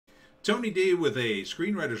Tony D with a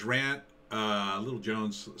screenwriter's rant. Little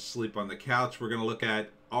Jones sleep on the couch. We're going to look at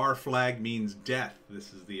Our Flag Means Death.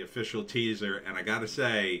 This is the official teaser, and I got to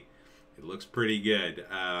say, it looks pretty good.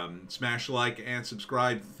 Smash like and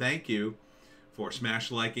subscribe. Thank you for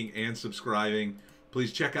smash liking and subscribing.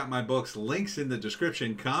 Please check out my books. Links in the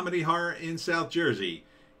description. Comedy Horror in South Jersey.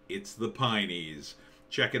 It's the Pineys.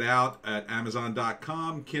 Check it out at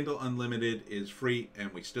Amazon.com. Kindle Unlimited is free,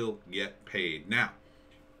 and we still get paid. Now,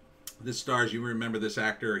 this stars, you remember this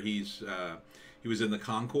actor, he was in the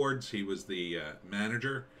Concords. He was the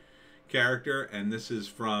manager character, and this is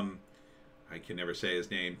from, I can never say his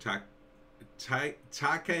name, Taika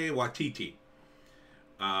Waititi,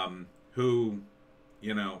 who,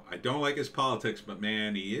 you know, I don't like his politics, but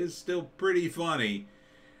man, he is still pretty funny.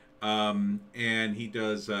 And he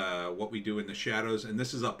does What We Do in the Shadows, and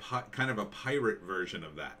this is a kind of a pirate version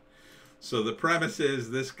of that. So the premise is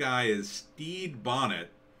this guy is Stede Bonnet,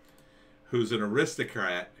 who's an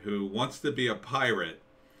aristocrat who wants to be a pirate,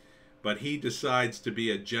 but he decides to be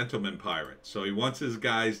a gentleman pirate. So he wants his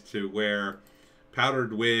guys to wear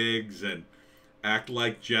powdered wigs and act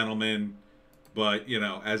like gentlemen, but, you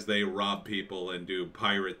know, as they rob people and do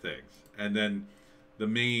pirate things. And then the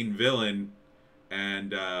main villain,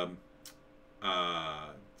 and Taika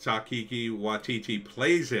Waititi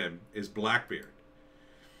plays him, is Blackbeard.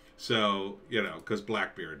 So, you know, because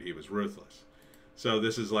Blackbeard, he was ruthless. So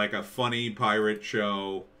this is like a funny pirate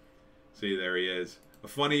show. See, there he is. A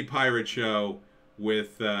funny pirate show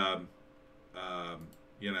with, you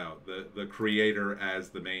know, the creator as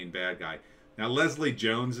the main bad guy. Now, Leslie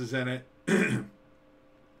Jones is in it.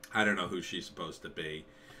 I don't know who she's supposed to be.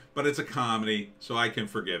 But it's a comedy, so I can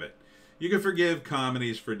forgive it. You can forgive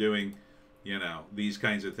comedies for doing, you know, these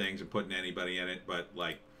kinds of things and putting anybody in it. But,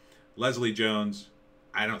 like, Leslie Jones,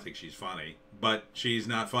 I don't think she's funny. But she's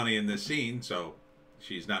not funny in this scene, so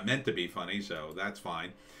she's not meant to be funny, so that's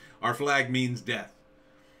fine. Our Flag Means Death.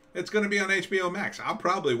 It's going to be on HBO Max. I'll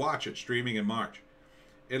probably watch it streaming in March.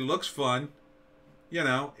 It looks fun. You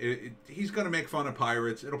know, he's going to make fun of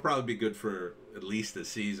pirates. It'll probably be good for at least a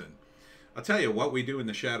season. I'll tell you, What We Do in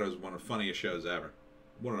the Shadows is one of the funniest shows ever.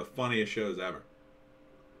 One of the funniest shows ever.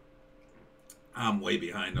 I'm way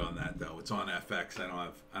behind on that, though. It's on FX. I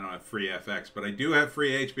don't have free FX, but I do have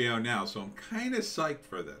free HBO now, so I'm kind of psyched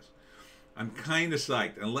for this. I'm kind of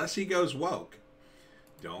psyched. Unless he goes woke.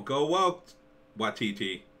 Don't go woke,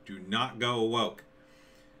 Waititi. Do not go woke.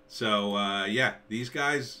 So, yeah, these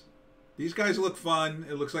guys look fun.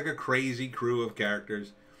 It looks like a crazy crew of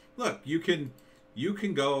characters. Look, you can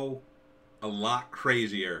go a lot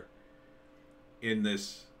crazier in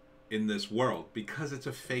this world because it's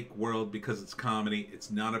a fake world, because it's comedy. It's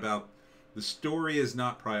not about, the story is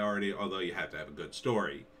not priority, although you have to have a good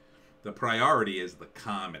story. The priority is the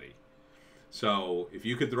comedy. So if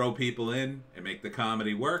you could throw people in and make the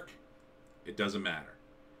comedy work, it doesn't matter.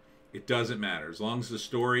 It doesn't matter as long as the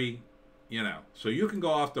story, you know. So you can go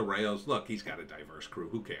off the rails. Look, he's got a diverse crew.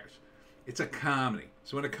 Who cares? It's a comedy.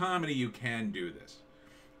 So in a comedy, you can do this.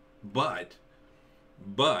 But,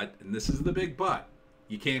 and this is the big but,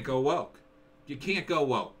 you can't go woke. You can't go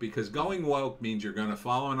woke, because going woke means you're going to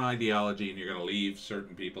follow an ideology and you're going to leave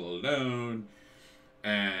certain people alone,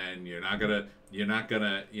 and you're not gonna, you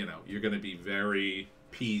know, you're gonna be very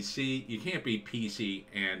PC. You can't be PC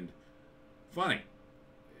and funny.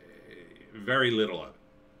 Very little of it.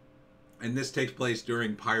 And this takes place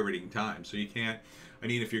during pirating time, so you can't. I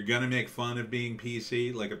mean, if you're gonna make fun of being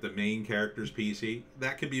PC, like if the main character's PC,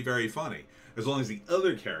 that can be very funny, as long as the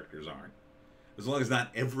other characters aren't. As long as not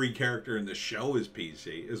every character in the show is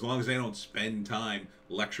PC, as long as they don't spend time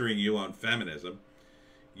lecturing you on feminism,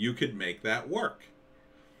 you could make that work.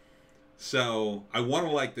 So I want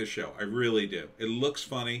to like this show. I really do. It looks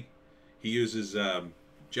funny. He uses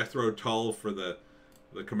Jethro Tull for the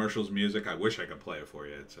commercials music. I wish I could play it for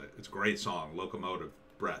you. It's a great song, Locomotive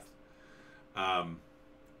Breath.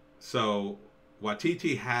 So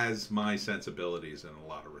Waititi has my sensibilities in a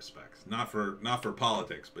lot of respects. Not for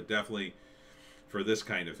politics, but definitely for this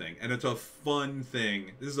kind of thing. And it's a fun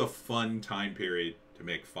thing. This is a fun time period to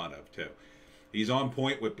make fun of, too. He's on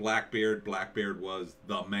point with Blackbeard. Blackbeard was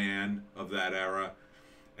the man of that era,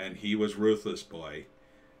 and he was ruthless, boy.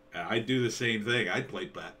 I'd do the same thing. I'd play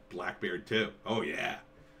Blackbeard, too. Oh, yeah.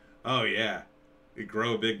 Oh, yeah. He'd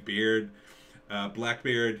grow a big beard.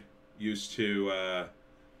 Blackbeard used to,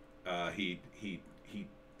 he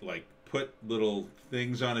like, put little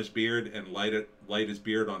things on his beard and light his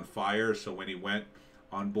beard on fire, so when he went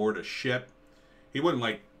on board a ship, he wouldn't,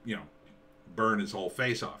 like, you know, burn his whole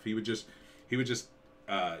face off. He would just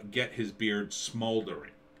get his beard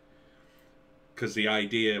smoldering, because the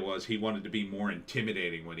idea was he wanted to be more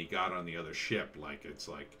intimidating when he got on the other ship. Like, it's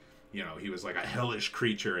like, you know, he was like a hellish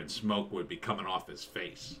creature and smoke would be coming off his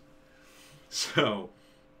face. So,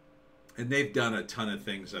 and they've done a ton of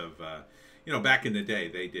things of, you know, back in the day,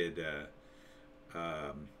 they did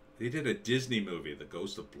a Disney movie, The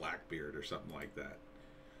Ghost of Blackbeard or something like that.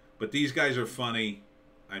 But these guys are funny.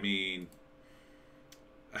 I mean,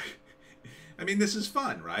 this is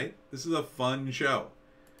fun, right? This is a fun show.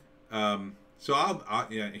 So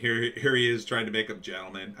yeah, here he is trying to make up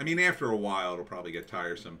gentlemen. I mean, after a while, it'll probably get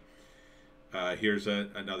tiresome. Here's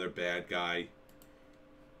another bad guy.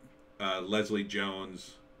 Leslie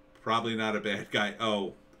Jones, probably not a bad guy.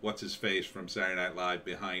 Oh, what's his face from Saturday Night Live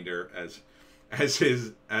behind her as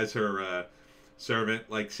her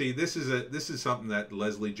servant. Like, see, this is something that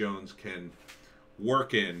Leslie Jones can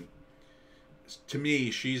work in. To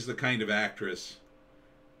me, she's the kind of actress,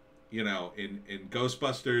 you know, in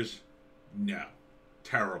Ghostbusters, no,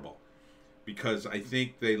 terrible, because I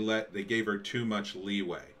think they gave her too much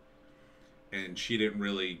leeway, and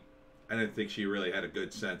I didn't think she really had a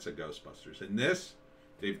good sense of Ghostbusters. In this,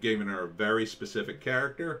 they've given her a very specific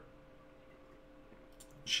character.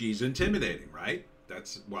 She's intimidating, right?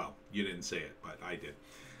 Well, you didn't say it, but I did.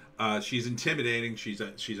 She's intimidating. She's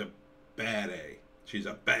a bad A. She's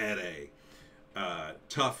a bad A.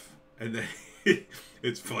 Tough, and then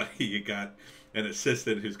it's funny. You got an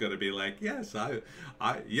assistant who's going to be like, "Yes,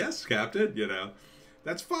 yes, Captain." You know,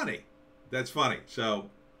 that's funny. That's funny. So,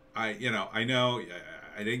 I know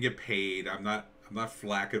I didn't get paid. I'm not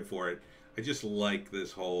flacking for it. I just like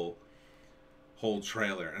this whole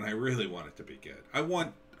trailer, and I really want it to be good. I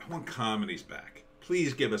want comedies back.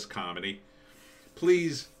 Please give us comedy.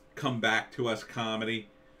 Please come back to us, comedy.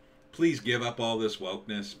 Please give up all this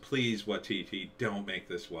wokeness. Please, Waititi, don't make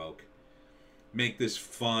this woke. Make this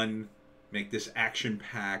fun. Make this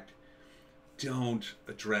action-packed. Don't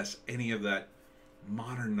address any of that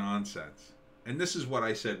modern nonsense. And this is what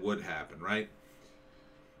I said would happen, right?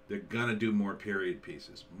 They're going to do more period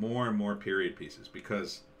pieces. More and more period pieces.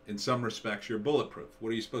 Because in some respects, you're bulletproof. What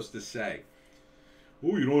are you supposed to say?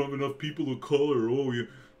 Oh, you don't have enough people of color. Oh, you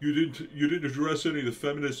didn't address any of the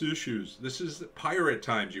feminist issues. This is pirate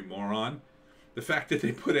times, you moron. The fact that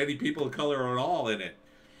they put any people of color at all in it,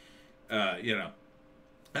 you know.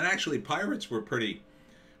 And actually, pirates were pretty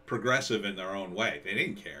progressive in their own way. They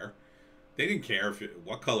didn't care. They didn't care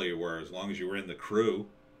what color you were, as long as you were in the crew.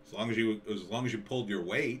 As long as you pulled your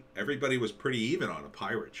weight, everybody was pretty even on a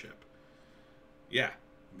pirate ship. Yeah,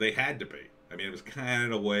 they had to be. I mean, it was kind of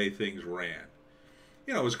the way things ran.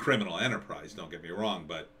 You know, it was criminal enterprise, don't get me wrong,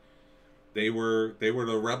 but they were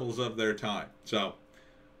the rebels of their time. So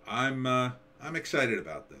I'm excited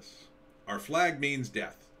about this. Our flag means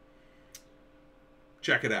death.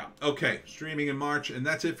 Check it out. Okay, streaming in March, and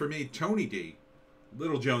that's it for me, Tony D.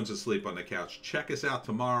 Little Jones asleep on the couch. Check us out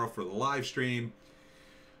tomorrow for the live stream.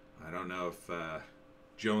 I don't know if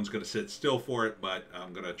Jones going to sit still for it, but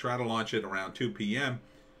I'm going to try to launch it around 2 p.m.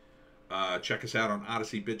 Check us out on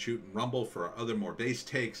Odysee, Bitchute, and Rumble for other more base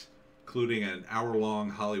takes, including an hour-long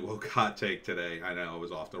Hollywoke hot take today. I know, it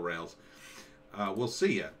was off the rails. We'll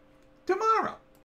see you tomorrow.